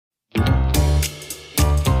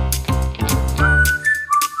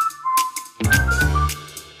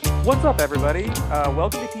What's up, everybody?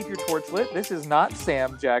 Welcome to Keep Your Torch Lit. This is not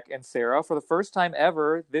Sam, Jack, and Sarah. For the first time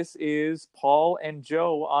ever, this is Paul and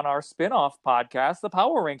Joe on our spin-off podcast, The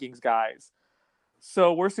Power Rankings Guys.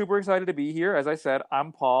 So we're super excited to be here. As I said,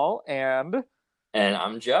 I'm Paul, and And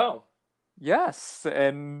I'm Joe. yes,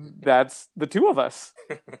 and that's the two of us.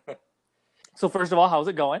 So first of all, how's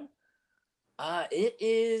it going? It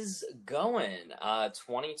is going.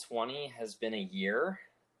 2020 has been a year.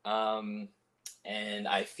 And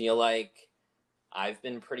I feel like I've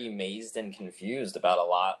been pretty mazed and confused about a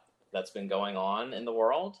lot that's been going on in the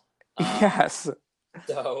world. Yes.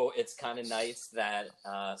 So it's kind of nice that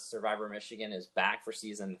Survivor Michigan is back for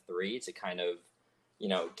season 3 to kind of,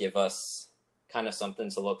 give us kind of something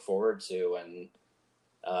to look forward to.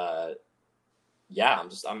 And yeah,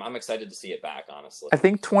 I'm excited to see it back, honestly. I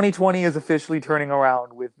think 2020 is officially turning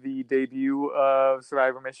around with the debut of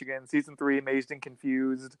Survivor Michigan, season 3, Mazed and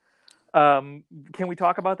Confused. Can we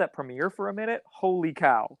talk about that premiere for a minute? Holy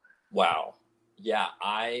cow. Wow. Yeah,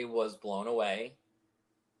 I was blown away.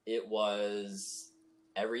 It was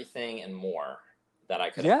everything and more that I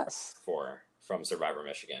could have asked for from Survivor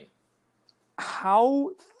Michigan.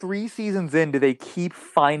 How 3 seasons in do they keep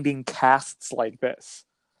finding casts like this?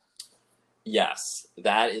 Yes,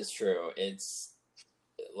 that is true. It's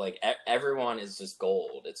like everyone is just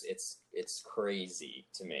gold. It's crazy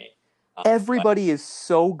to me. Everybody is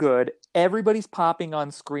so good. Everybody's popping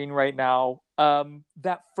on screen right now.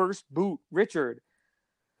 That first boot, Richard.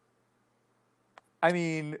 I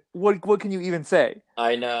mean, what can you even say?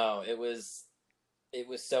 I know it was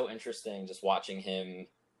so interesting just watching him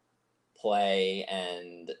play,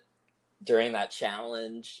 and during that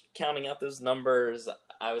challenge, counting out those numbers,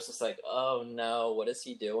 I was just like, oh no, what is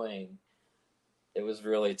he doing? It was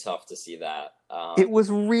really tough to see that. It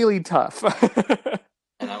was really tough.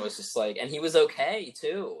 And I was just like, and he was okay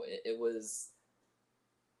too. It was,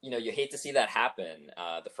 you hate to see that happen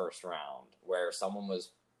the first round where someone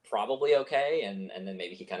was probably okay, and then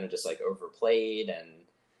maybe he kind of just like overplayed, and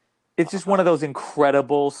it's just one of those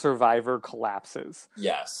incredible Survivor collapses.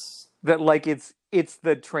 Yes. That like it's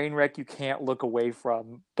the train wreck you can't look away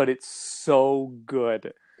from, but it's so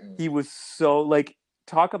good. He was so like,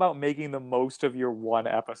 talk about making the most of your one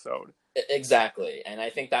episode. Exactly. And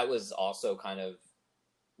I think that was also kind of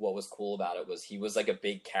what was cool about it, was he was like a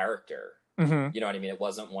big character. Mm-hmm. You know what I mean? It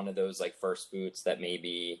wasn't one of those like first boots that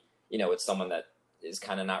maybe, it's someone that is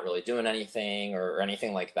kind of not really doing anything or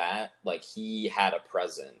anything like that. Like, he had a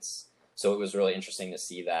presence. So it was really interesting to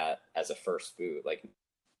see that as a first boot, like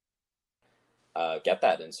get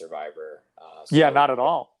that in Survivor. Yeah, not at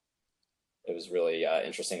all. It was really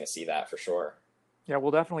interesting to see that for sure. Yeah, we'll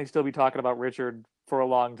definitely still be talking about Richard for a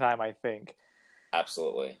long time, I think.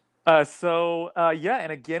 Absolutely. Yeah,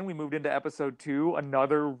 and again, we moved into episode 2,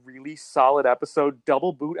 another really solid episode,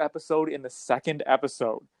 double boot episode in the second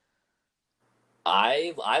episode.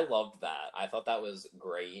 I loved that. I thought that was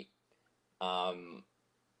great. And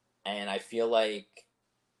I feel like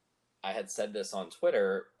I had said this on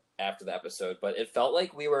Twitter after the episode, but it felt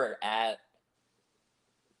like we were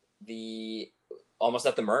almost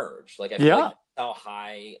at the merge. Like, I feel like how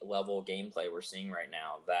high level gameplay we're seeing right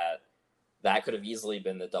now, that could have easily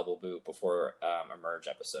been the double boot before a merge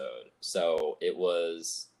episode. So it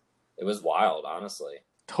was wild, honestly.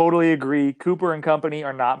 Totally agree. Cooper and company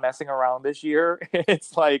are not messing around this year.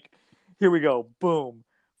 It's like, here we go. Boom.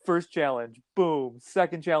 First challenge. Boom.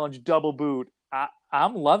 Second challenge, double boot.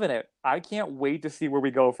 I'm loving it. I can't wait to see where we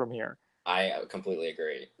go from here. I completely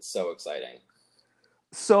agree. So exciting.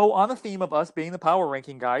 So, on the theme of us being the power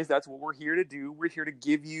ranking guys, that's what we're here to do. We're here to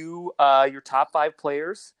give you your top 5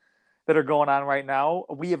 players that are going on right now.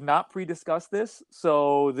 We have not pre-discussed this,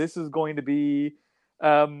 so this is going to be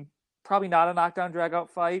probably not a knockdown drag-out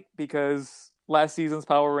fight, because last season's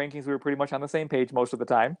power rankings, we were pretty much on the same page most of the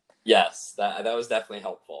time. Yes, that was definitely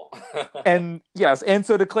helpful. And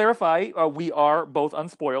so to clarify, we are both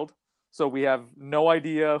unspoiled. So we have no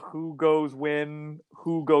idea who goes when,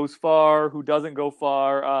 who goes far, who doesn't go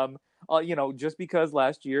far. Just because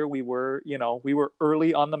last year we were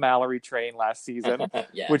early on the Mallory train last season,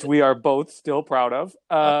 Yeah, which we are both still proud of.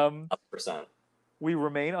 100%. We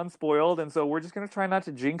remain unspoiled, and so we're just going to try not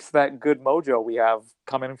to jinx that good mojo we have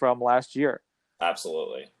coming from last year.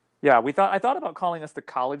 Absolutely. Yeah, I thought about calling us the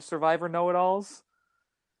college Survivor know-it-alls,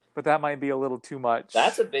 but that might be a little too much.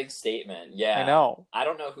 That's a big statement. Yeah. I know. I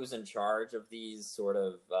don't know who's in charge of these sort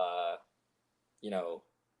of,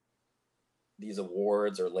 these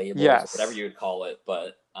awards or labels, whatever you would call it.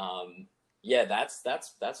 But Yeah, that's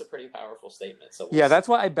a pretty powerful statement. So we'll Yeah, see. that's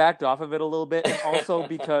why I backed off of it a little bit, and also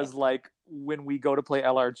because like when we go to play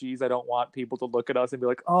LRGs, I don't want people to look at us and be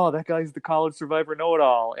like, "Oh, that guy's the college survivor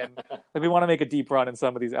know-it-all," and like we want to make a deep run in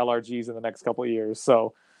some of these LRGs in the next couple of years.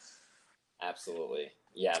 So Absolutely.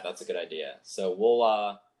 Yeah, that's a good idea. So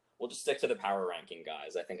we'll just stick to the power ranking,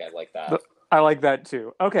 guys. I think I like that. I like that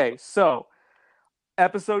too. Okay, so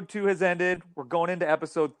episode 2 has ended. We're going into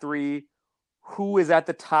episode 3. Who is at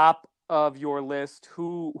the top of your list?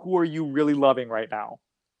 Who are you really loving right now?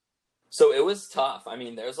 So it was tough. I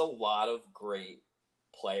mean, there's a lot of great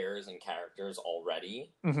players and characters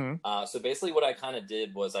already. Mm-hmm. So basically, what I kind of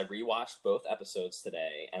did was I rewatched both episodes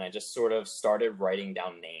today, and I just sort of started writing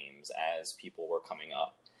down names as people were coming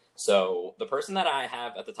up. So the person that I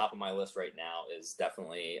have at the top of my list right now is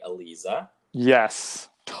definitely Eliza. Yes,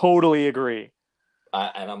 totally agree.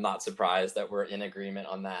 And I'm not surprised that we're in agreement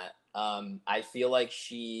on that. I feel like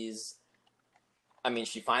she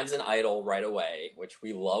finds an idol right away, which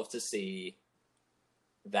we love to see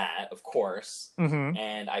that, of course. Mm-hmm.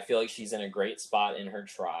 And I feel like she's in a great spot in her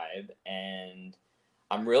tribe. And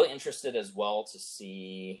I'm really interested as well to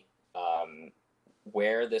see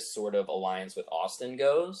where this sort of alliance with Austin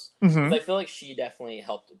goes. Mm-hmm. Because I feel like she definitely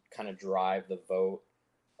helped kind of drive the vote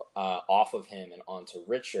off of him and onto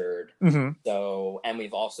Richard. Mm-hmm. So, and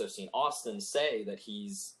we've also seen Austin say that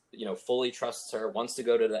he's, fully trusts her, wants to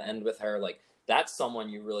go to the end with her. Like, that's someone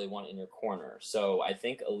you really want in your corner. So I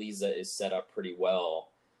think Eliza is set up pretty well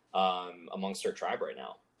amongst her tribe right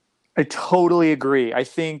now. I totally agree. I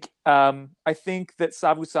think that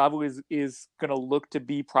Savu Savu is going to look to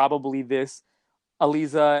be probably this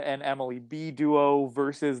Eliza and Emily B duo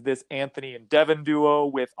versus this Anthony and Devin duo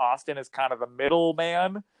with Austin as kind of the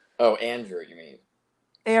middleman. Oh, Andrew, you mean?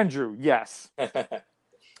 Andrew, yes.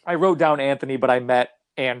 I wrote down Anthony, but I meant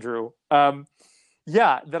Andrew.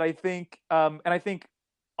 Yeah, that I think, and I think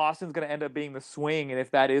Austin's going to end up being the swing, and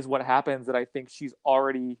if that is what happens, that I think she's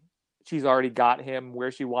already got him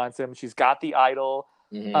where she wants him. She's got the idol.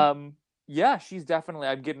 Mm-hmm. Yeah, she's definitely.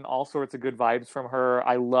 I'm getting all sorts of good vibes from her.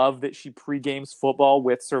 I love that she pre-games football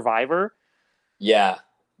with Survivor. Yeah,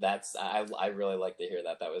 I really like to hear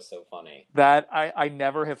that. That was so funny. That I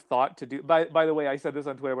never have thought to do. By the way, I said this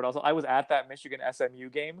on Twitter, but also I was at that Michigan SMU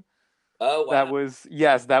game. Oh wow! That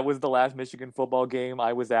was the last Michigan football game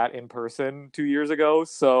I was at in person 2 years ago.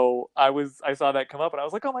 So I saw that come up and I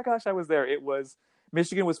was like, oh my gosh, I was there. It was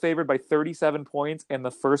Michigan was favored by 37 points and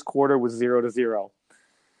the first quarter was 0-0.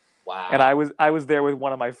 Wow! And I was there with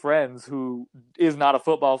one of my friends who is not a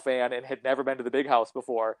football fan and had never been to the Big House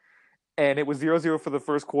before. And it was 0-0 for the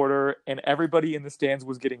first quarter, and everybody in the stands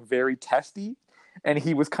was getting very testy. And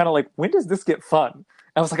he was kind of like, when does this get fun?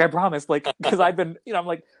 I was like, I promise, like, because I've been, I'm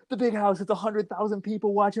like, the Big House, it's 100,000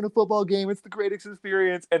 people watching a football game. It's the greatest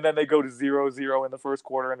experience. And then they go to 0-0 in the first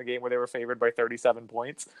quarter in a game where they were favored by 37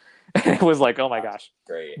 points. And it was like, oh my gosh.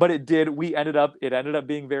 Great. But it ended up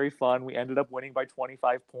being very fun. We ended up winning by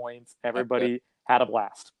 25 points. Everybody had a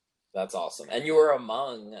blast. That's awesome. And you were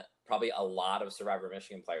among probably a lot of Survivor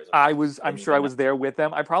Michigan players. I'm sure I was there with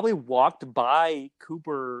them. I probably walked by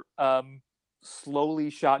Cooper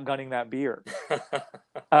slowly shotgunning that beer.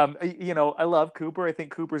 I love Cooper. I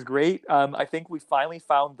think Cooper's great. I think we finally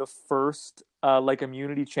found the first like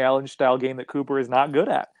immunity challenge style game that Cooper is not good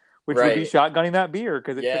at, which would be shotgunning that beer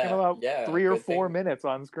because it took him about 3 or 4 minutes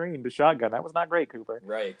on screen to shotgun. That was not great, Cooper.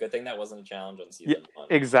 Right. Good thing that wasn't a challenge on season 1.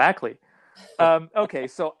 Exactly. Okay,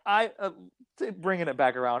 so bringing it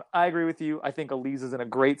back around, I agree with you. I think Eliza's in a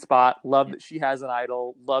great spot. Love that she has an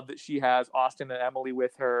idol. Love that she has Austin and Emily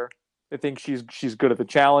with her. I think she's good at the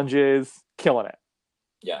challenges. Killing it.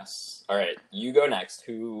 Yes. All right, you go next.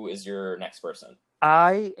 Who is your next person?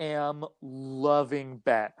 I am loving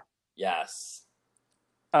Ben. Yes.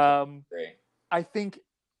 Great. I think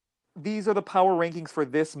these are the power rankings for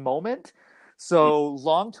this moment. So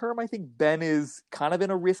long term, I think Ben is kind of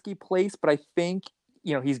in a risky place, but I think,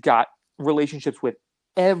 he's got relationships with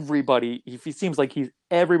everybody. He seems like he's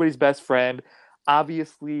everybody's best friend.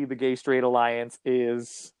 Obviously, the gay straight alliance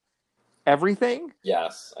is everything.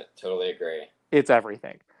 Yes, I totally agree. It's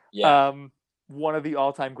everything. Yeah. One of the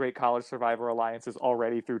all-time great college survivor alliances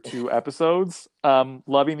already through 2 episodes.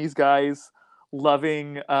 Loving these guys.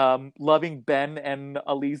 Loving Ben and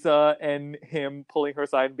Eliza and him pulling her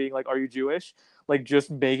aside and being like, "Are you Jewish?" Like just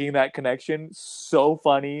making that connection. So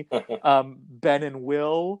funny. Ben and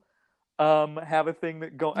Will have a thing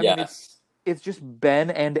that go. I mean, it's just Ben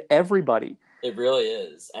and everybody. It really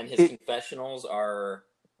is, and his confessionals are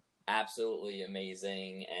absolutely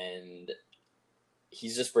amazing, and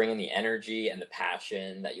he's just bringing the energy and the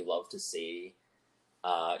passion that you love to see.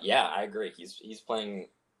 Yeah, I agree. He's playing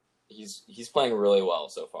he's playing really well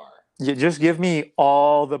so far. You just give me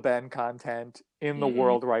all the Ben content in the Mm-hmm.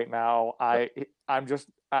 world right now. I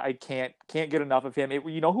can't get enough of him.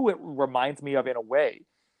 You know who it reminds me of in a way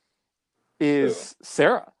Who? is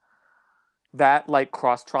Sarah. That like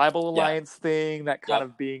cross tribal Yeah. alliance thing, that kind Yep.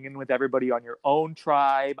 of being in with everybody on your own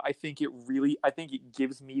tribe. I think it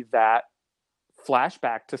gives me that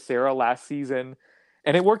flashback to Sarah last season,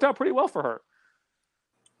 and it worked out pretty well for her.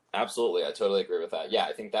 Absolutely. I totally agree with that. Yeah,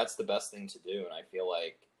 I think that's the best thing to do. And I feel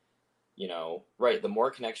like, right, the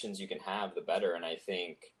more connections you can have, the better. And I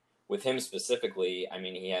think with him specifically, I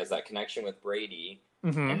mean, he has that connection with Brady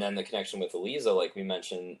Mm-hmm. and then the connection with Eliza, like we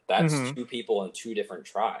mentioned, that's Mm-hmm. two people in two different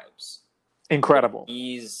tribes. So Incredible.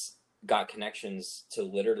 he's got connections to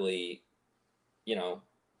literally, you know,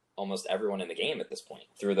 almost everyone in the game at this point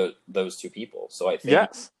through those two people. So I think,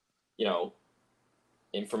 Yes. you know,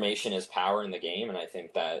 information is power in the game, and I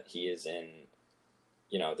think that he is in,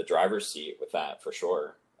 the driver's seat with that for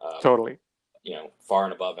sure. Totally. Far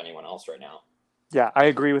and above anyone else right now. Yeah, I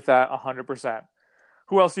agree with that 100%.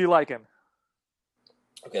 Who else do you liking?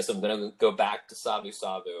 Okay, so I'm gonna go back to Sabu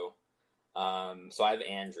Sabu. So I have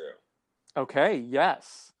Andrew. Okay,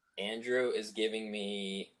 yes. Andrew is giving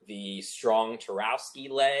me the strong Tarowski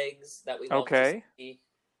legs that we love to Okay. see.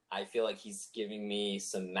 I feel like he's giving me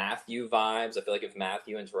some Matthew vibes. I feel like if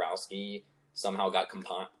Matthew and Tarowski somehow got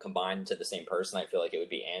combined into the same person, I feel like it would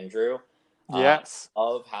be Andrew. Yes.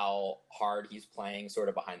 Of how hard he's playing sort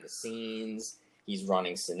of behind the scenes. He's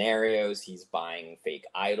running scenarios. He's buying fake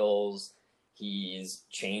idols. He's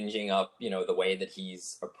changing up, the way that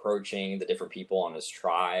he's approaching the different people on his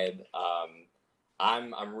tribe.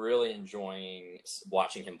 I'm really enjoying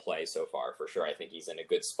watching him play so far, for sure. I think he's in a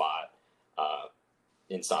good spot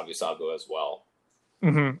in Sabu Sabu as well.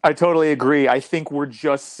 Mm-hmm. I totally agree. I think we're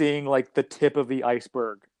just seeing like the tip of the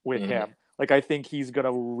iceberg with Mm-hmm. him. Like I think he's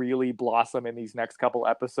gonna really blossom in these next couple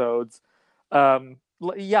episodes.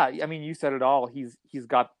 Yeah, I mean you said it all. He's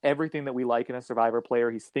got everything that we like in a Survivor player.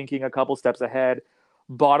 He's thinking a couple steps ahead.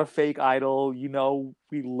 Bought a fake idol.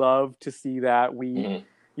 We love to see that. Mm-hmm.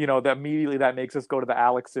 That immediately that makes us go to the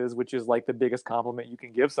Alexes, which is like the biggest compliment you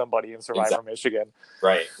can give somebody in Survivor Exactly. Michigan.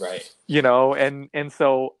 Right. And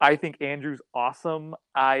so I think Andrew's awesome.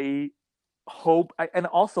 I hope, and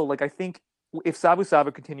also like I think if Sabu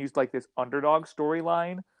Sabu continues like this underdog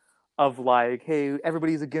storyline of like, hey,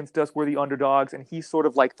 everybody's against us, we're the underdogs, and he's sort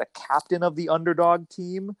of like the captain of the underdog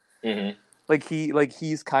team. Mm-hmm.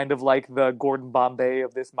 He's kind of like the Gordon Bombay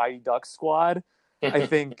of this Mighty Ducks squad. I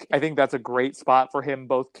think that's a great spot for him,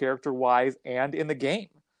 both character wise and in the game.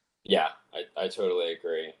 Yeah, I totally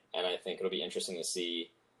agree, and I think it'll be interesting to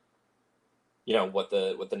see, what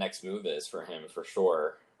the next move is for him for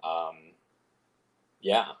sure.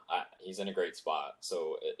 Yeah, he's in a great spot,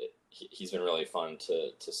 so he's been really fun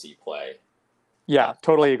to see play. Yeah,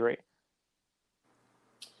 totally agree.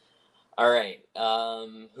 All right,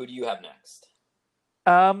 who do you have next?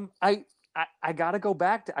 I gotta go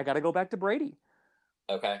back to Brady.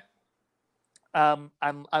 Okay. I'm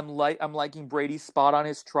liking Brady's spot on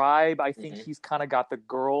his tribe. I think Mm-hmm. he's kind of got the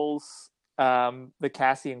girls, the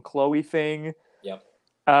Cassie and Chloe thing. Yep.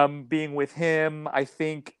 Being with him, I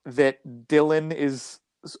think that Dylan is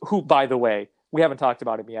who, by the way, we haven't talked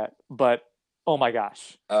about him yet, but oh my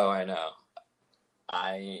gosh. Oh, I know.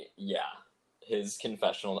 His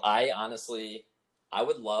confessional. I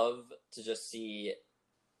would love to just see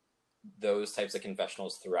those types of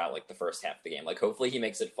confessionals throughout like the first half of the game. Like hopefully he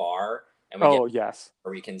makes it far and Yes.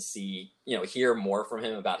 where we can see, hear more from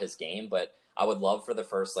him about his game, but I would love for the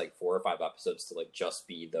first like 4 or 5 episodes to like just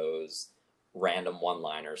be those random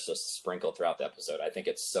one-liners just sprinkled throughout the episode. I think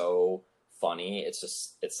it's so funny.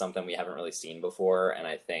 It's something we haven't really seen before, and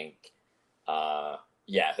I think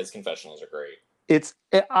his confessionals are great. It's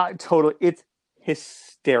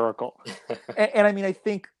hysterical. and I mean I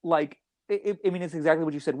think like it's exactly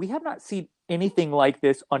what you said. We have not seen anything like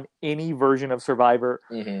this on any version of Survivor,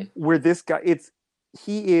 mm-hmm. where this guy,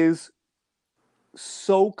 he is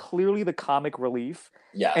so clearly the comic relief.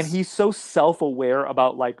 Yes. And he's so self-aware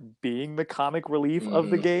about like being the comic relief mm-hmm.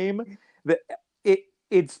 of the game that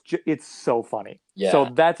it's so funny. Yeah.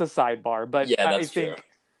 So that's a sidebar, but yeah, that's true.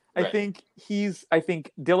 I think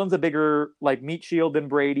Dylan's a bigger like meat shield than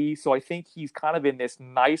Brady, so I think he's kind of in this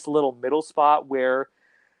nice little middle spot where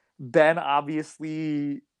Ben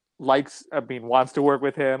obviously wants to work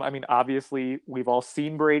with him. I mean, obviously we've all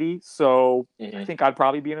seen Brady, so mm-hmm. I think I'd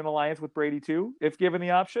probably be in an alliance with Brady too, if given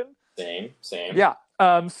the option. Same. Yeah.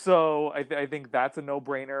 So I think that's a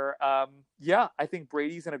no-brainer. I think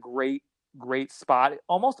Brady's in a great spot. It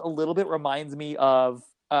almost a little bit reminds me of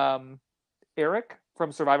Eric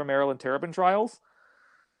from Survivor Maryland Terrapin Trials.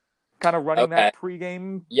 kind of running Okay. that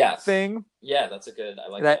pregame Yes. thing, Yeah, that's a good. I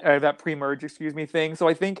like that that. that pre-merge, excuse me, thing. So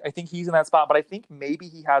I think he's in that spot, but I think maybe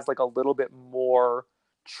he has like a little bit more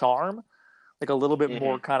charm, like a little bit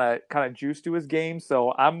more Hmm. kind of juice to his game.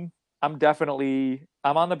 So I'm definitely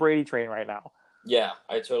I'm on the Brady train right now. Yeah,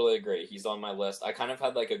 I totally agree. He's on my list. I kind of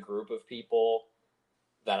had like a group of people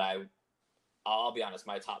that I'll be honest,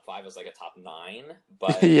 my top five is like a top nine,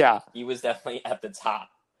 but Yeah. he was definitely at the top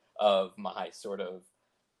of my sort of,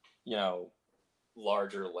 you know,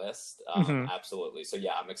 larger list. Hmm. Absolutely. So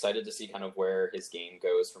yeah, I'm excited to see kind of where his game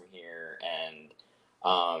goes from here. And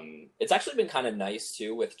it's actually been kind of nice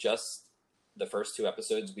too with just the first two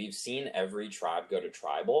episodes. We've seen every tribe go to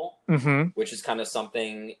tribal, Hmm. which is kind of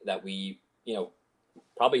something that we,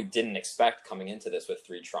 probably didn't expect coming into this with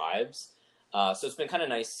three tribes. So it's been kind of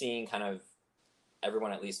nice seeing kind of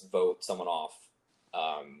everyone at least vote someone off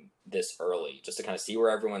this early, just to kind of see where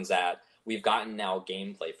everyone's at. We've gotten now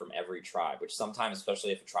gameplay from every tribe, which sometimes,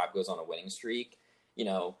 especially if a tribe goes on a winning streak,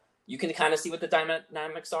 you can kind of see what the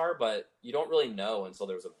dynamics are, but you don't really know until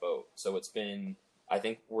there's a vote. So it's been, I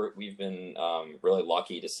think we've been really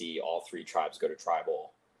lucky to see all three tribes go to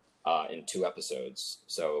tribal in two episodes.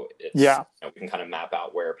 So it's, Yeah. we can kind of map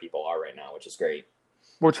out where people are right now, which is great.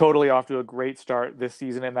 We're totally off to a great start this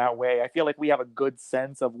season in that way. I feel like we have a good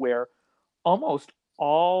sense of where almost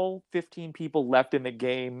all 15 people left in the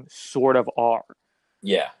game sort of are,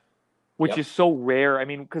 Yeah. which Yep. is so rare. I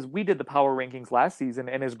mean, because we did the power rankings last season,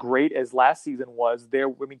 and as great as last season was, I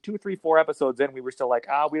mean, 2, 3, 4 episodes in, we were still like,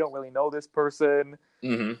 we don't really know this person.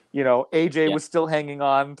 Mm-hmm. AJ Yeah. was still hanging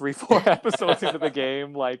on 3, 4 episodes into the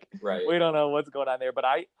game. Like, Right. we don't know what's going on there. But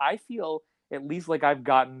I feel at least like I've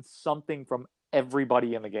gotten something from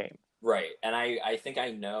everybody in the game. Right. And I think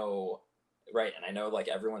I know, right. And I know like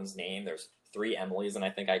everyone's name. There's three Emilys, and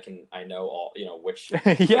I know all, which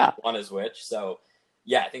Yeah, one is which. So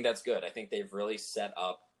yeah, I think that's good. I think they've really set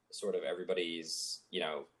up sort of everybody's,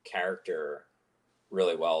 character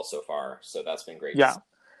really well so far. So that's been great to yeah. see.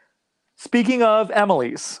 Speaking of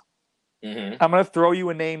Emily's, Mm-hmm. I'm going to throw you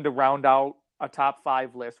a name to round out a top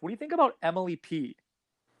 5 list. What do you think about Emily P?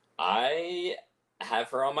 I have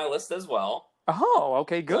her on my list as well. Oh,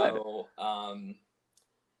 okay, good. So,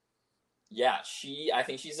 yeah, I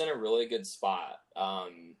think she's in a really good spot. I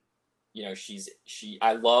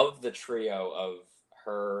love the trio of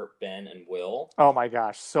her, Ben, and Will. Oh my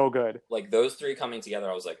gosh, so good. Like those three coming together,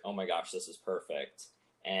 I was like, oh my gosh, this is perfect.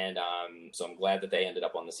 And so I'm glad that they ended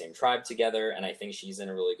up on the same tribe together. And I think she's in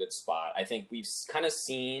a really good spot. I think we've kind of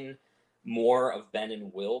seen more of Ben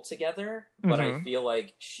and Will together, but I Mm-hmm. feel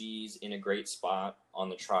like she's in a great spot on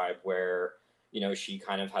the tribe where, she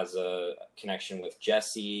kind of has a connection with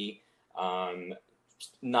Jesse. Um,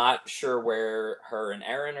 Not sure where her and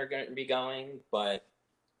Aaron are going to be going, but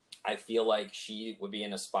I feel like she would be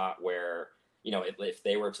in a spot where, if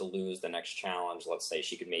they were to lose the next challenge, let's say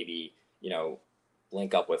she could maybe,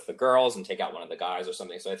 link up with the girls and take out one of the guys or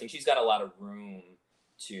something. So I think she's got a lot of room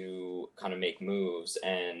to kind of make moves.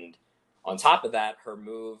 And on top of that, her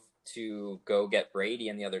move to go get Brady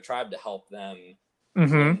and the other tribe to help them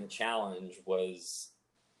Mm-hmm. win the challenge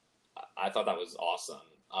I thought that was awesome.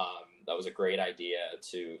 That was a great idea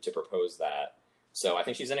to propose that. So I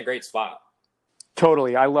think she's in a great spot.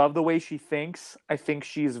 Totally. I love the way she thinks. I think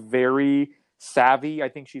she's very savvy. I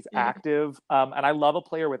think she's Mm-hmm. active. And I love a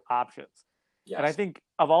player with options. And I Yes. think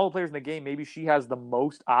of all the players in the game, maybe she has the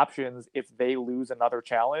most options if they lose another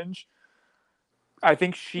challenge. I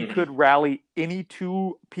think she Mm-hmm. could rally any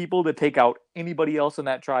two people to take out anybody else in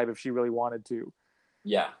that tribe if she really wanted to.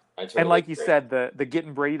 Yeah, I And totally like you agree. said, the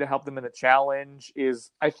getting Brady to help them in the challenge is,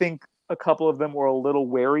 I think a couple of them were a little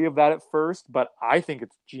wary of that at first, but I think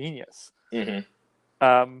it's genius. Mm-hmm.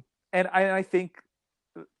 And I think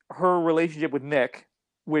her relationship with Nick,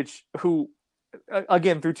 who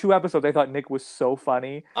again through 2 episodes, I thought Nick was so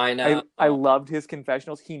funny. I I know. loved his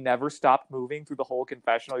confessionals. He never stopped moving through the whole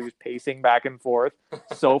confessional. He was pacing back and forth.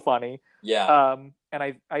 So funny. Yeah.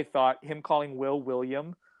 And I thought him calling Will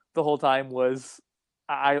William the whole time was.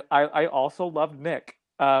 I also loved Nick.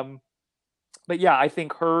 But yeah, I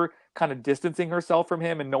think her kind of distancing herself from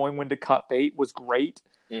him and knowing when to cut bait was great.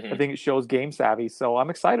 I Mm-hmm. think it shows game savvy. So I'm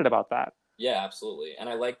excited about that. Yeah, absolutely. And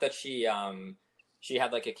I like that she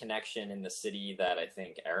had like a connection in the city that I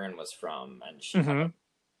think Aaron was from, and she kind of Mm-hmm.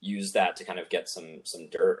 used that to kind of get some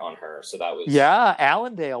dirt on her. So that was Yeah,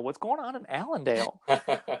 Allendale. What's going on in Allendale? I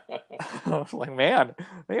was like, man,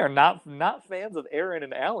 they are not fans of Aaron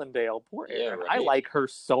and Allendale. Poor yeah, Aaron. I right. like her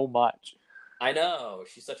so much. I know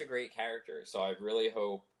she's such a great character. So I really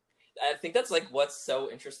hope. I think that's like what's so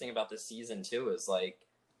interesting about this season too is like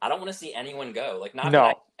I don't want to see anyone go. Like not that I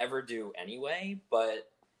No. ever do anyway, but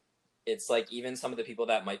it's like even some of the people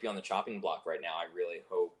that might be on the chopping block right now, I really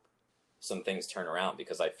hope some things turn around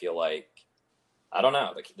because I feel like, I don't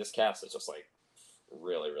know, like this cast is just like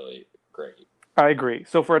really, really great. I agree.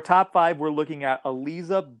 So for a top 5, we're looking at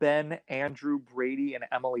Aliza, Ben, Andrew, Brady, and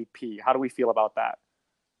Emily P. How do we feel about that?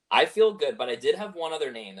 I feel good, but I did have one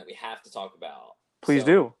other name that we have to talk about. Please So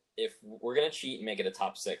do. if we're gonna cheat and make it a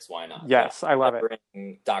top 6, why not? Yes, I love it.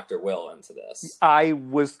 Bring Dr. Will into this. I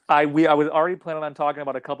was already planning on talking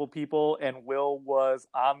about a couple people, and Will was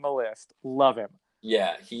on the list. Love him.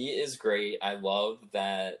 Yeah, he is great. I love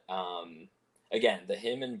that. Again, the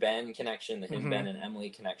him and Ben connection, the him, Ben, and Emily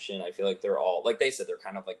connection. I feel like they're all, like they said, they're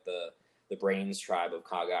kind of like the brains tribe of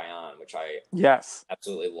Kagayan, which I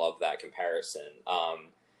absolutely love that comparison.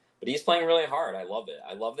 But he's playing really hard. I love it.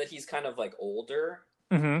 I love that he's kind of like older.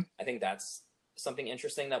 I think that's something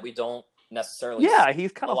interesting that we don't necessarily see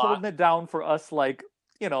he's kind of holding it down for us, like,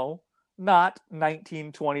 you know, not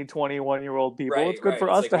 19, 20, 21-year-old people. Right, it's good for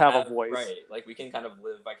us to have a voice. Right, like we can kind of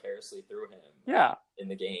live vicariously through him. Yeah. In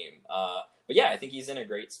the game. But yeah, I think he's in a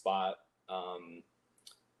great spot.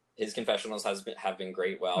 His confessionals have been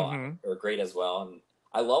great, or great as well. And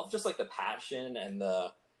I love just like the passion and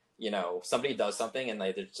the, you know, somebody does something and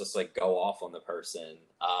they just like go off on the person.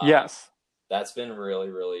 Yes. That's been really,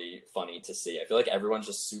 really funny to see. I feel like everyone's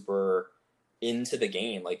just super into the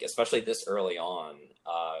game, like especially this early on.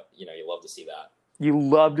 You know, you love to see that. You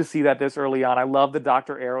love to see that this early on. I love the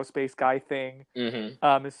Dr. Aerospace guy thing.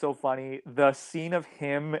 It's so funny. The scene of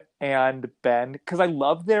him and Ben, because I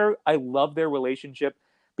love their relationship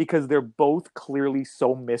because they're both clearly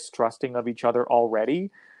so mistrusting of each other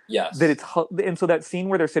already. Yes. And so that scene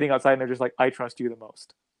where they're sitting outside and they're just like, I trust you the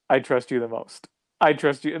most. I trust you the most. I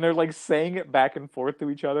trust you. And they're like saying it back and forth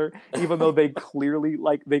to each other, even though they clearly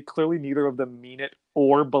neither of them mean it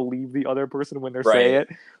or believe the other person when they're saying it.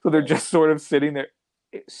 So they're just sort of sitting there.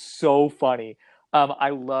 It's so funny.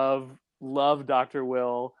 I love Dr.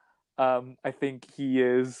 Will. I think he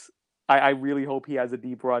is. I really hope he has a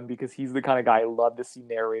deep run because he's the kind of guy I love to see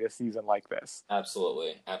narrate a season like this.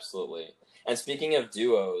 Absolutely. And speaking of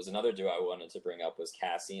duos, another duo I wanted to bring up was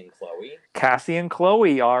Cassie and Chloe. Cassie and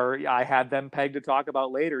Chloe I had them pegged to talk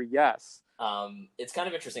about later, yes. It's kind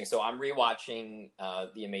of interesting. So I'm rewatching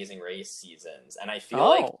the Amazing Race seasons, and I feel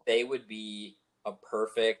like they would be a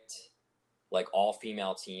perfect, like,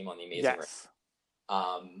 all-female team on the Amazing Race.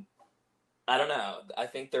 I don't know. I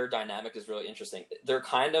think their dynamic is really interesting. They're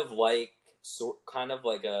kind of like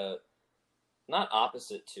a, not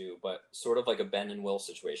opposite to, but sort of like a Ben and Will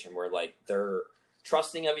situation where like they're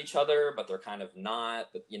trusting of each other, but they're kind of not.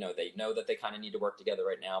 But you know, they know that they kind of need to work together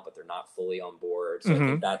right now, but they're not fully on board. So I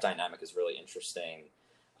think that dynamic is really interesting.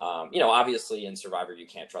 You know, obviously in Survivor you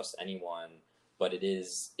can't trust anyone, but it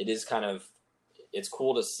is kind of, it's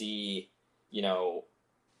cool to see, you know,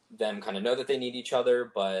 them kind of know that they need each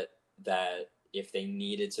other, but that if they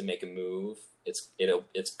needed to make a move, it's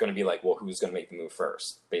going to be like, well, who's going to make the move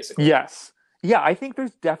first, basically. Yes. Yeah, I think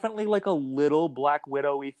there's definitely like a little Black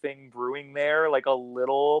Widow-y thing brewing there, like a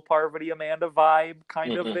little Parvati Amanda vibe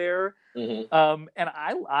kind of there. And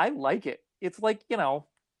I like it. It's like, you know,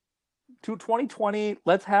 to 2020,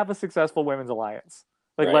 let's have a successful women's alliance.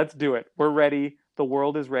 Like, let's do it. We're ready. The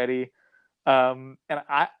world is ready. And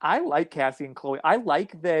I like Cassie and Chloe. I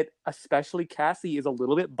like that, especially Cassie is a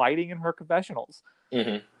little bit biting in her confessionals.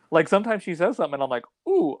 Like sometimes she says something and I'm like,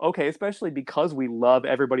 ooh, okay, especially because we love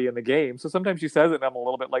everybody in the game. So sometimes she says it and I'm a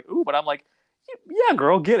little bit like, ooh, but I'm like, yeah,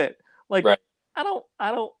 girl, get it. Like, I don't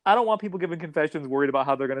want people giving confessions worried about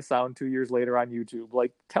how they're going to sound 2 years later on YouTube.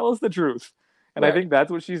 Like, tell us the truth. And I think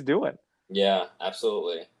that's what she's doing. Yeah,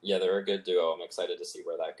 absolutely. Yeah, they're a good duo. I'm excited to see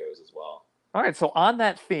where that goes as well. All right, so on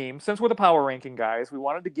that theme, since we're the power ranking guys, we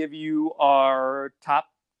wanted to give you our top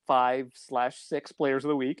 5/6 players of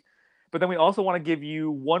the week, but then we also want to give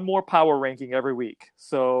you one more power ranking every week.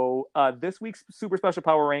 So this week's super special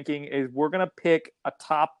power ranking is we're going to pick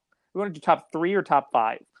we want to do top 3 or top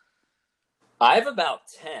 5? I have about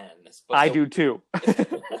 10. I do too.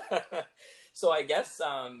 So I guess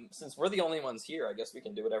since we're the only ones here, I guess we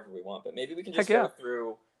can do whatever we want, but maybe we can just go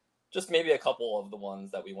through just maybe a couple of the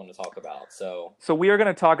ones that we want to talk about. So we are going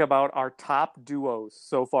to talk about our top duos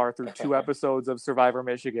so far through 2 episodes of Survivor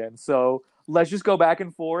Michigan. So let's just go back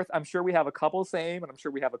and forth. I'm sure we have a couple same, and I'm sure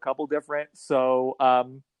we have a couple different. So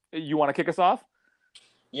you want to kick us off?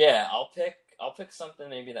 Yeah, I'll pick something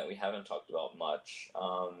maybe that we haven't talked about much.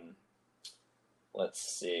 Let's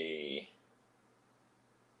see.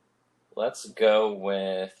 Let's go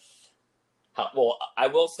with Well, I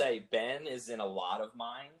will say Ben is in a lot of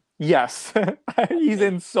mine. Yes, I he's think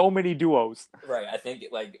in so many duos. right. I think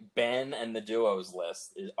like Ben and the duos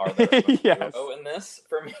list are their own Yes, duo in this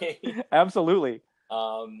for me. absolutely.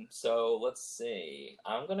 So let's see.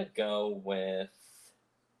 I'm gonna go with.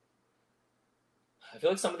 I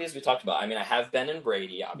feel like some of these we talked about. I mean, I have Ben and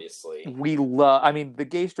Brady, obviously. We love. I mean, the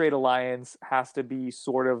Gay Straight Alliance has to be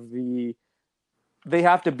sort of the. They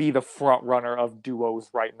have to be the front runner of duos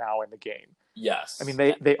right now in the game. I mean,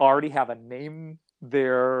 Yes. they already have a name.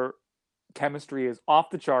 Their chemistry is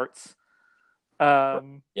off the charts.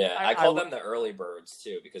 Yeah, I I call them the early birds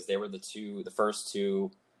too because they were the first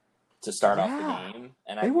two to start off the yeah, game,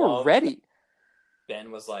 and I they were loved that ready.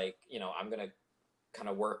 Ben was like, I'm gonna kind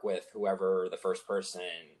of work with whoever the first person,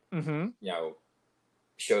 Mm-hmm. you know,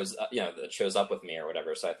 shows that shows up with me or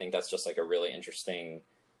whatever. So I think that's just like a really interesting,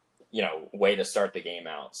 way to start the game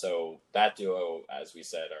out. So that duo, as we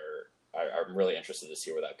said, I'm really interested to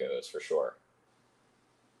see where that goes for sure.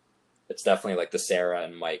 It's definitely like the Sarah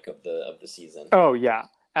and Mike of the season. Oh yeah,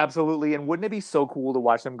 absolutely. And wouldn't it be so cool to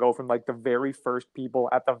watch them go from like the very first people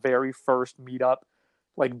at the very first meetup,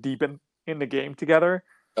 like deep in the game together?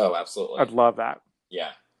 Oh, I'd absolutely. love that.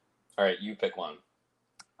 Yeah. All right, you pick one.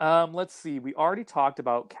 Let's see. We already talked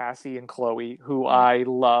about Cassie and Chloe, who Mm. I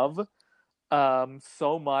love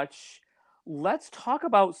so much. Let's talk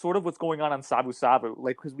about sort of what's going on Sabu Sabu,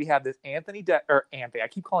 like because we have this Anthony. I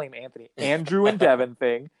keep calling him Anthony, Andrew and Devin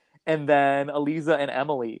thing, and then Eliza and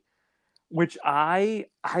Emily, which I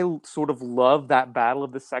sort of love that battle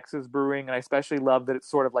of the sexes brewing, and I especially love that it's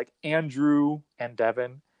sort of like Andrew and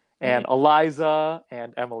Devin Mhm. and Eliza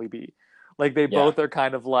and Emily B. Like they Yeah. both are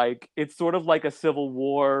kind of like it's sort of like a civil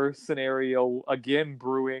war scenario again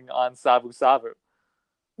brewing on Sabu Sabu.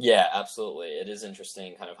 Yeah, absolutely. It is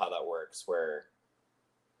interesting kind of how that works where,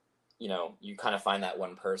 you kind of find that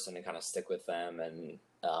one person and kind of stick with them and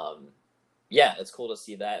yeah, it's cool to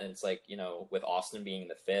see that. And it's like, with Austin being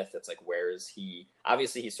the fifth, it's like, where is he?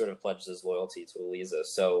 Obviously, he sort of pledged his loyalty to Eliza.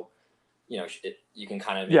 So, you can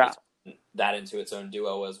kind of maybe Yeah. turn that into its own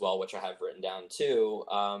duo as well, which I have written down too.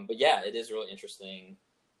 But yeah, it is really interesting.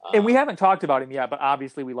 And we Um, haven't talked about him yet, but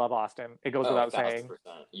obviously we love Austin. It goes oh, without 1000%. saying.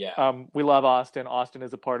 Yeah. We love Austin. Austin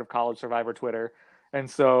is a part of College Survivor Twitter, and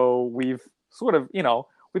so we've sort of,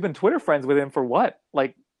 we've been Twitter friends with him for what,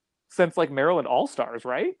 like, since like Maryland All Stars,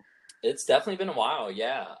 right? It's definitely been a while.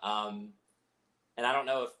 Yeah. And I don't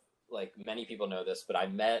know if like many people know this, but I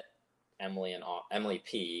met Emily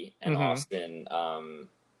P and Mm-hmm. Austin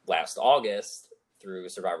last August through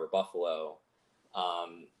Survivor Buffalo.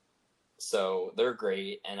 Um, so they're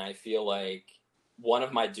great, and I feel like one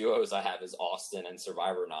of my duos I have is Austin and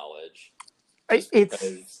Survivor Knowledge, just It's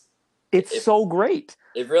because it's it so great.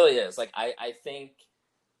 it really is. Like I think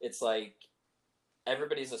it's like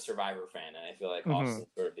everybody's a Survivor fan, and I feel like Mm-hmm. Austin's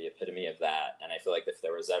sort of the epitome of that. And I feel like if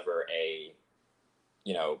there was ever a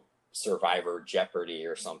you know, Survivor Jeopardy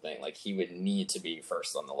or something, like he would need to be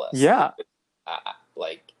first on the list. Yeah,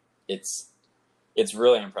 Like it's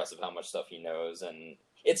really impressive how much stuff he knows, and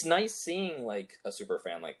it's nice seeing like a super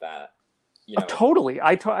fan like that, totally.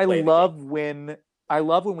 I play the game. love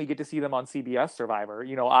when we get to see them on CBS Survivor.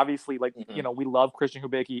 Obviously, like Mm-hmm. we love Christian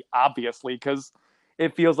Hubicki, obviously, because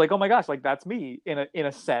it feels like, oh my gosh, like that's me in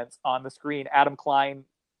a sense on the screen. Adam Klein,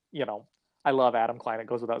 you know, I love Adam Klein. It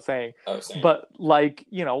goes without saying, Oh, same. but like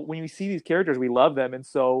when we see these characters, we love them, and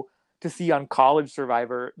so to see on College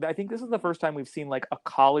Survivor, I think this is the first time we've seen like a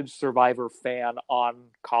College Survivor fan on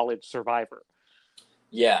College Survivor.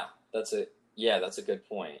 Yeah, that's a good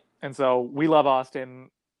point. And so we love Austin.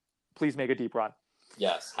 Please make a deep run.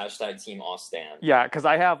 Yes, hashtag Team Austin. Yeah, because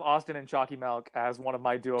I have Austin and Chalky Milk as one of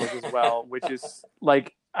my duos as well, which is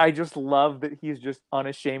like I just love that he's just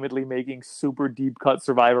unashamedly making super deep cut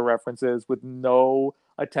Survivor references with no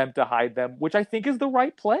attempt to hide them, which I think is the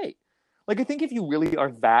right play. Like I think if you really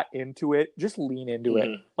are that into it, just lean into it.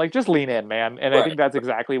 Mm-hmm. Like just lean in, man. And I Right, think that's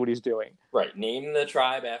exactly what he's doing. right. Name the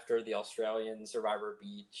tribe after the Australian Survivor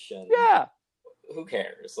Beach, and Yeah. who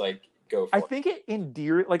cares? Like, go I for it. think it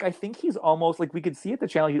endear like I think he's almost like we could see at the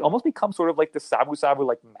channel, he almost becomes sort of like the Sabu Sabu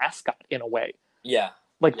like mascot in a way. Yeah,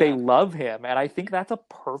 Like they yeah. love him, and I think that's a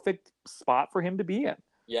perfect spot for him to be in.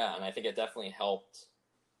 Yeah, and I think it definitely helped,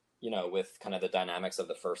 with kind of the dynamics of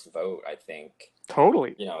the first vote. I think,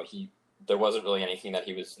 Totally. there wasn't really anything that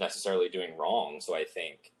he was necessarily doing wrong. So I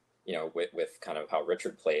think, with kind of how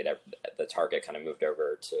Richard played, the target kind of moved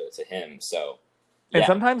over to him. So And yeah,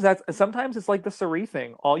 sometimes it's like the Suri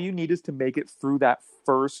thing. All you need is to make it through that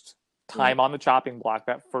first time on the chopping block,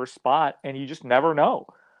 that first spot, and you just never know.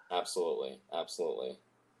 absolutely, absolutely.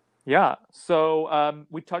 Yeah. So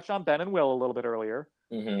we touched on Ben and Will a little bit earlier.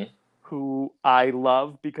 Mm-hmm. who I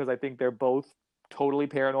love because I think they're both totally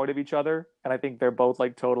paranoid of each other, and I think they're both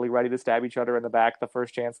like totally ready to stab each other in the back the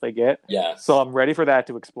first chance they get. So Yes. I'm ready for that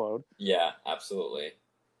to explode. Yeah, absolutely.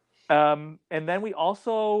 And then we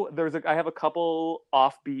also I have a couple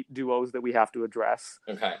offbeat duos that we have to address.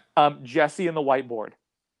 Okay. Jesse and the whiteboard.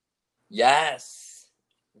 Yes.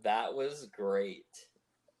 That was great.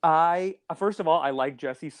 I first of all, I like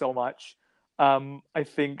Jessie so much. I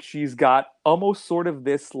think she's got almost sort of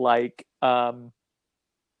this like who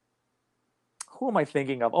am I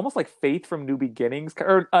thinking of? Almost like Faith from New Beginnings,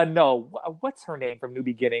 or no, what's her name from New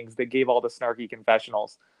Beginnings that gave all the snarky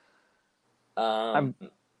confessionals? Um, I'm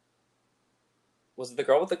was it the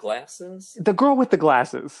girl with the glasses? the girl with the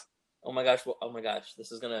glasses. Oh my gosh! Oh my gosh!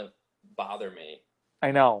 This is gonna bother me.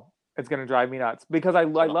 I know it's gonna drive me nuts because I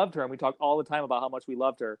Hold on. loved her and we talked all the time about how much we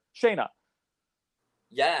loved her. Shayna,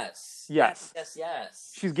 Yes. Yes. yes, Yes.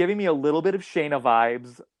 Yes. she's giving me a little bit of Shayna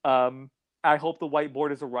vibes. I hope the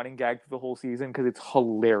whiteboard is a running gag through the whole season because it's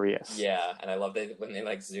hilarious. Yeah, and I love when they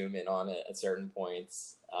like zoom in on it at certain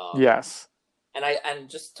points. Yes. And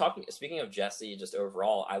just speaking of Jessie, just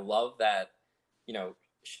overall, I love that,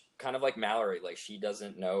 kind of like Mallory, like she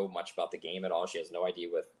doesn't know much about the game at all. She has no idea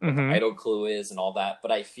what the idol clue is and all that.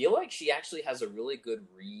 But I feel like she actually has a really good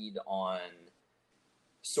read on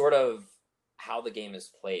sort of how the game is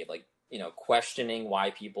played, like, questioning why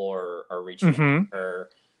people are reaching out to her,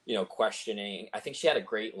 questioning. I think she had a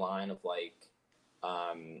great line of like,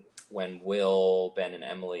 when Will, Ben, and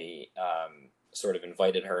Emily sort of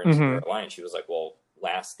invited her into their alliance, she was like, well,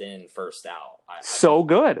 last in, first out. So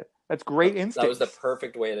good. That's great instinct. That was the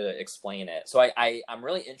perfect way to explain it. So I'm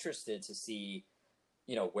really interested to see,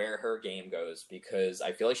 where her game goes, because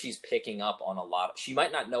I feel like she's picking up on a lot. She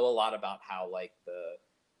might not know a lot about how like the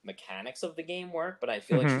mechanics of the game work, but I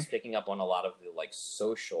feel like she's picking up on a lot of the like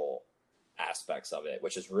social aspects of it,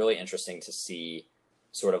 which is really interesting to see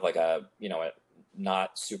sort of like a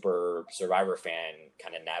not super Survivor fan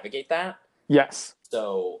kind of navigate that. Yes.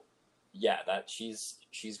 So yeah, that she's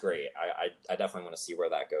great. I definitely want to see where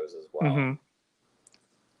that goes as well.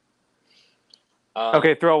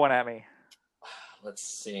 Okay, throw one at me. Let's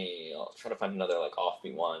see. I'll try to find another like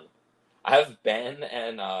offbeat one. I have Ben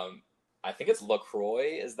and I think it's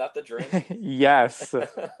LaCroix. Is that the drink? Yes.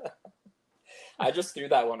 I just threw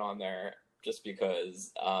that one on there just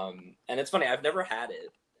because. And it's funny, I've never had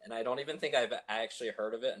it, and I don't even think I've actually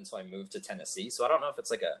heard of it until I moved to Tennessee. So I don't know if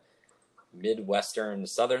it's like a Midwestern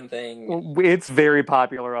Southern thing. It's very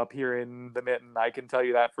popular up here in the Mitten. I can tell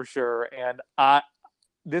you that for sure. And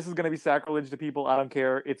this is going to be sacrilege to people. I don't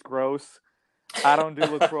care. It's gross. I don't do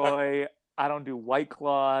LaCroix. I don't do White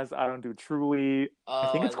Claws. I don't do Truly. I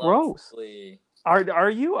think it's gross. Truly. Are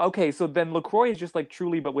you? Okay, so then LaCroix is just like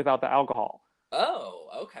Truly, but without the alcohol. Oh,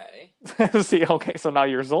 okay. See, okay, so now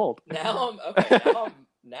you're sold. Now I'm okay.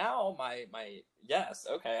 Now my yes,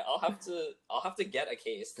 okay. I'll have to get a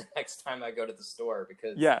case the next time I go to the store,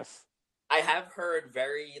 because yes, I have heard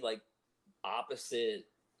very like opposite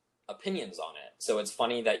opinions on it. So it's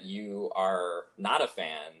funny that you are not a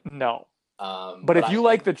fan. No. But if you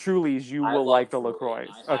like the Trulies, you will like the LaCroix.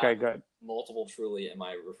 Okay, good. Multiple Truly in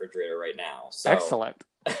my refrigerator right now. So excellent.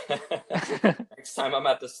 Next time I'm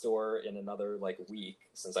at the store in another like week,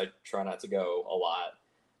 since I try not to go a lot,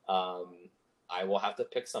 I will have to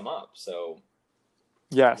pick some up. So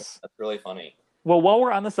yes, that's really funny. Well, while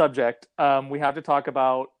we're on the subject, we have to talk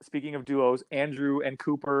about, speaking of duos, Andrew and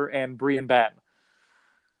Cooper and Bree and Ben.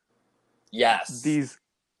 Yes, these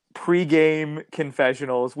pre-game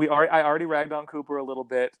confessionals. I already ragged on Cooper a little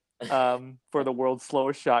bit for the world's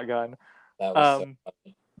slowest shotgun. That was so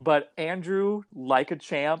funny. But Andrew, like a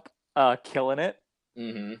champ, killing it.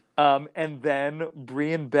 And then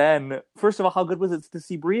Bree and Ben. First of all, how good was it to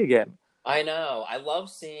see Bree again? I know. I love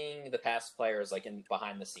seeing the past players like in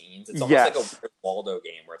behind the scenes. It's almost like a weird Waldo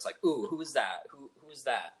game where it's like, ooh, who is that? Who's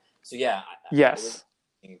that? So yeah. Yes.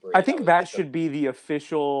 I think that should be the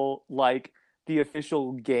official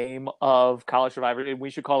game of College Survivor, and we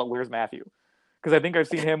should call it Where's Matthew? Because I think I've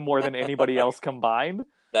seen him more than anybody else combined.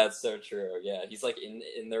 That's so true. Yeah, he's like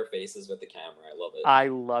in their faces with the camera. I love it. I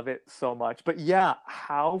love it so much. But yeah,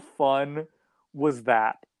 how fun was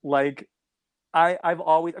that? Like, I've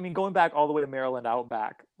always, going back all the way to Maryland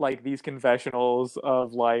Outback, like these confessionals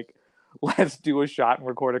of like, let's do a shot and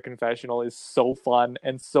record a confessional is so fun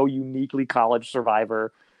and so uniquely College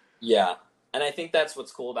Survivor. Yeah, and I think that's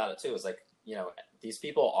what's cool about it too. Is like, these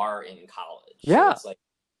people are in college. Yeah, so it's like,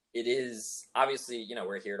 it is obviously,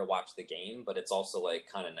 we're here to watch the game, but it's also like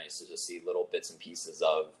kind of nice to just see little bits and pieces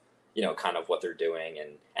of, kind of what they're doing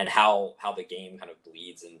and how the game kind of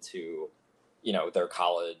bleeds into, their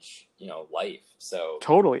college, life. So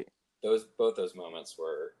totally. both those moments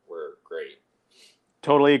were great.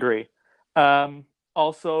 Totally agree.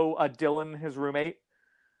 Also, Dylan, his roommate,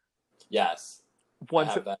 Yes, I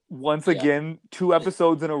once have that. once Yeah, again, 2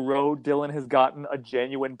 episodes in a row, Dylan has gotten a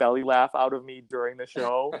genuine belly laugh out of me during the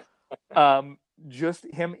show. Um, just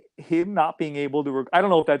him not being able to. I don't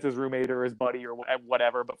know if that's his roommate or his buddy or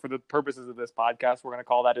whatever, but for the purposes of this podcast, we're going to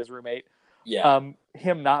call that his roommate. yeah.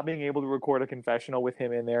 Him not being able to record a confessional with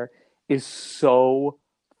him in there is so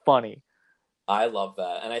funny. I love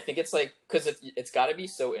that, and I think it's like because it's got to be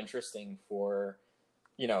so interesting for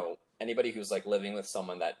anybody who's like living with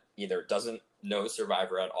someone that either doesn't know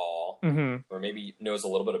Survivor at all, Mm-hmm. or maybe knows a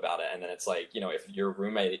little bit about it, and then it's like if your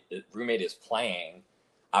roommate is playing,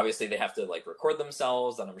 obviously they have to like record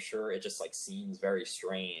themselves, and I'm sure it just like seems very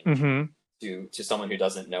strange Mm-hmm. to someone who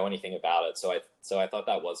doesn't know anything about it. So I thought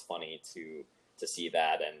that was funny to see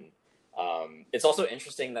that, and it's also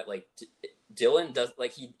interesting that like Dylan does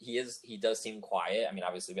like he does seem quiet. I mean,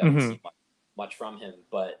 obviously we haven't Mm-hmm. seen much from him,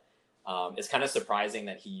 but it's kind of surprising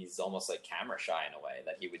that he's almost like camera shy in a way,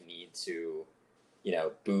 that he would need to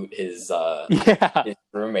boot his Yeah. his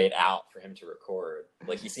roommate out for him to record.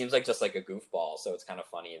 Like he seems like just like a goofball, so it's kind of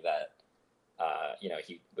funny that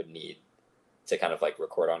he would need to kind of like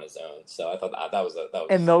record on his own. So I thought that was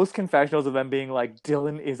And those confessionals of them being like,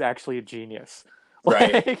 Dylan is actually a genius.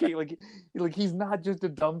 right. Like he's not just a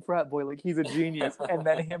dumb frat boy, like he's a genius. And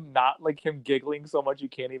then him giggling so much you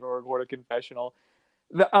can't even record a confessional.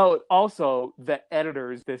 Also the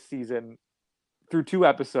editors this season through 2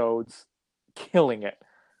 episodes, killing it.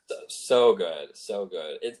 So good, so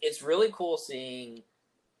good. It's really cool seeing.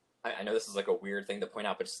 I know this is like a weird thing to point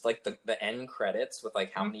out, but just like the end credits with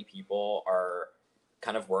like how many people are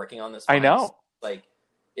kind of working on this. I know. Like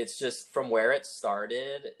it's just from where it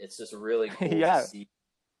started. It's just really cool Yeah. to see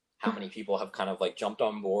how many people have kind of like jumped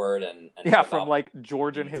on board and yeah, from like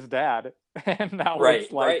George and his dad, and now Right,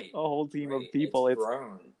 it's like right, a whole team right. of people. It's It's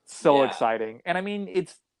grown. so Yeah. exciting, and I mean,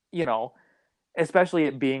 it's especially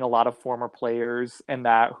it being a lot of former players and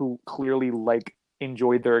that who clearly like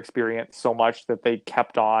enjoyed their experience so much that they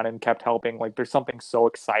kept on and kept helping. Like, there's something so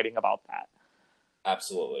exciting about that.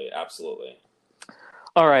 Absolutely, absolutely.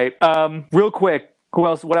 All right, real quick,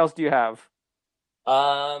 what else do you have?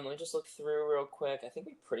 Let me just look through real quick. I think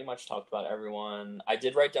we pretty much talked about everyone. I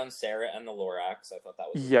did write down Sarah and the Lorax. I thought that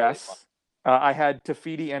was really fun. I had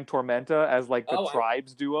Tafiti and Tormenta as like the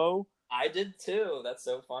tribes duo. I did too. That's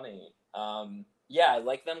so funny. Yeah, I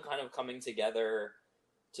like them kind of coming together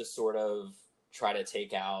to sort of try to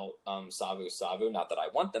take out Savu Savu. Not that I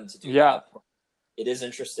want them to do that. It is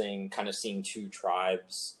interesting kind of seeing two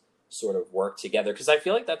tribes sort of work together, because I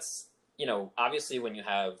feel like that's, obviously when you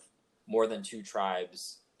have more than two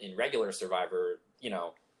tribes in regular Survivor,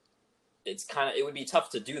 it would be tough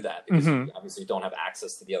to do that because you obviously don't have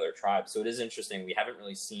access to the other tribes. So it is interesting. We haven't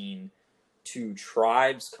really seen two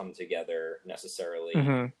tribes come together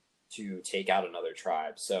necessarily to take out another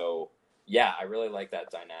tribe. So yeah, I really like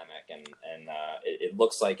that dynamic, and it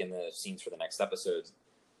looks like in the scenes for the next episode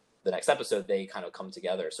they kind of come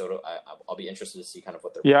together. So I'll be interested to see kind of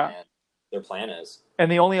what their plan is.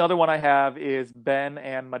 And the only other one I have is Ben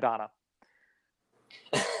and Madonna.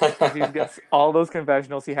 He's got all those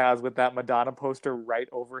confessionals he has with that Madonna poster right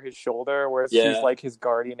over his shoulder, where she's like his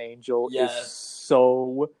guardian angel. Is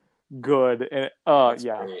so good. And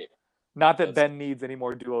great. Not that Ben needs any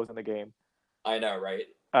more duos in the game. I know, right?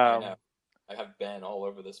 I know. I have Ben all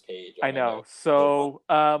over this page. I know. So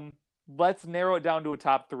let's narrow it down to a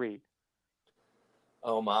top 3.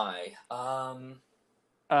 Oh my.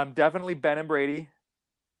 Definitely Ben and Brady.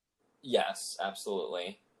 Yes,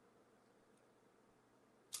 absolutely.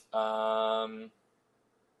 I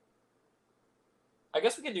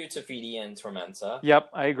guess we could do Tafiti and Tormenta. Yep,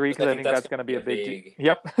 I agree, because I think that's going to be a big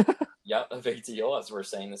deal. Yep, a big deal, as we're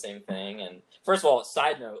saying the same thing. And first of all,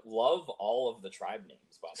 side note, love all of the tribe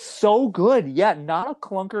names, by the way. So good. Yeah, not a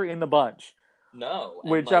clunker in the bunch. No.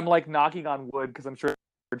 Which I'm like knocking on wood, because I'm sure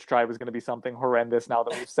George tribe is going to be something horrendous now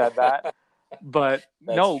that we've said that. But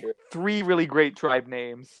no, true. 3 really great tribe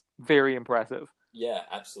names. Very impressive. Yeah,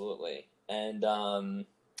 absolutely. And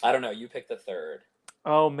I don't know, you picked the third.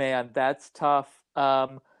 Oh man, that's tough. I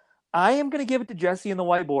am going to give it to Jessie and the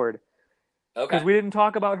whiteboard. Okay. Because we didn't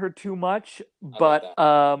talk about her too much, but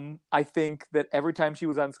I think that every time she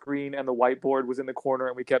was on screen and the whiteboard was in the corner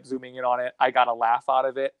and we kept zooming in on it, I got a laugh out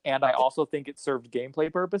of it. And I also think it served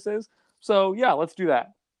gameplay purposes. So yeah, let's do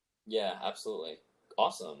that. Yeah, absolutely.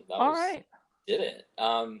 Awesome. All right. Did it.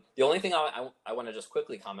 The only thing I want to just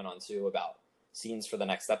quickly comment on too about scenes for the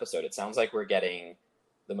next episode, it sounds like we're getting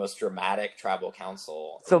the most dramatic tribal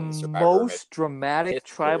council The in Survivor most dramatic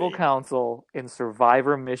history. tribal council in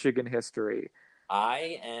Survivor Michigan history.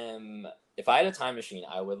 If I had a time machine,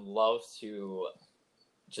 I would love to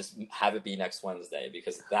just have it be next Wednesday,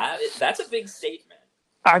 because that's a big statement.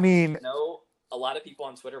 I mean, a lot of people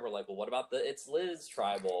on Twitter were like, well, what about the It's Liz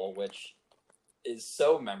tribal, which is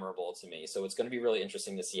so memorable to me. So it's going to be really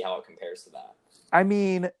interesting to see how it compares to that. I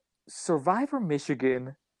mean, Survivor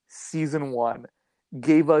Michigan season 1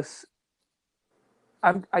 gave us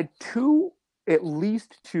at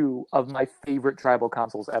least two of my favorite tribal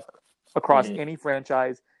councils ever across any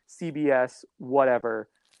franchise, CBS, whatever.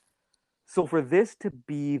 So for this to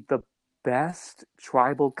be the best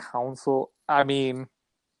tribal council, I mean,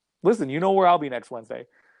 listen, you know where I'll be next Wednesday.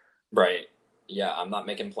 Right. Yeah, I'm not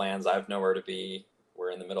making plans. I have nowhere to be.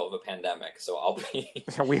 We're in the middle of a pandemic, so I'll be...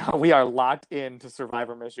 we are locked into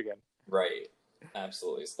Survivor Michigan. Right.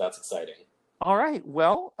 Absolutely. So that's exciting. All right.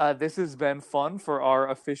 Well, this has been fun for our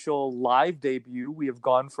official live debut. We have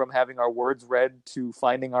gone from having our words read to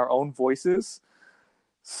finding our own voices.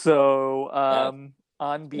 So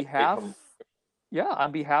on behalf of,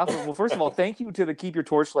 well, first of all, thank you to the Keep Your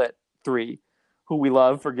Torch Lit 3, who we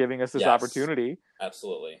love, for giving us this opportunity.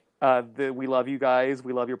 Absolutely. We love you guys.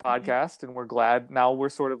 We love your podcast, and we're glad now we're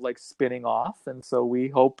sort of like spinning off. And so we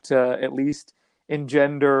hope to at least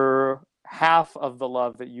engender half of the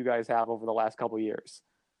love that you guys have over the last couple of years.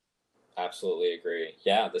 Absolutely agree.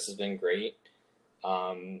 Yeah, this has been great.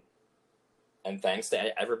 And thanks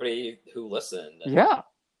to everybody who listened.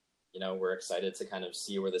 And, we're excited to kind of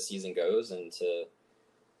see where the season goes, and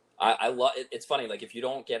I love it. It's funny, like if you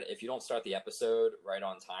don't start the episode right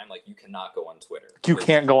on time, like you cannot go on Twitter. You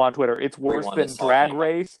can't go on Twitter. It's worse than Drag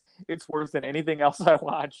Race. It's worse than anything else I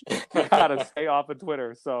watch. You gotta stay off of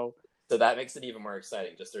Twitter. So that makes it even more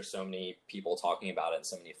exciting. Just there's so many people talking about it and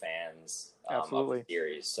so many fans of the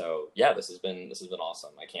series. So yeah, this has been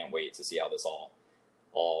awesome. I can't wait to see how this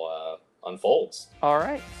all unfolds. All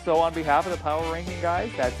right. So on behalf of the Power Ranking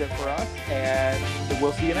guys, that's it for us, and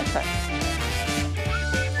we'll see you next time.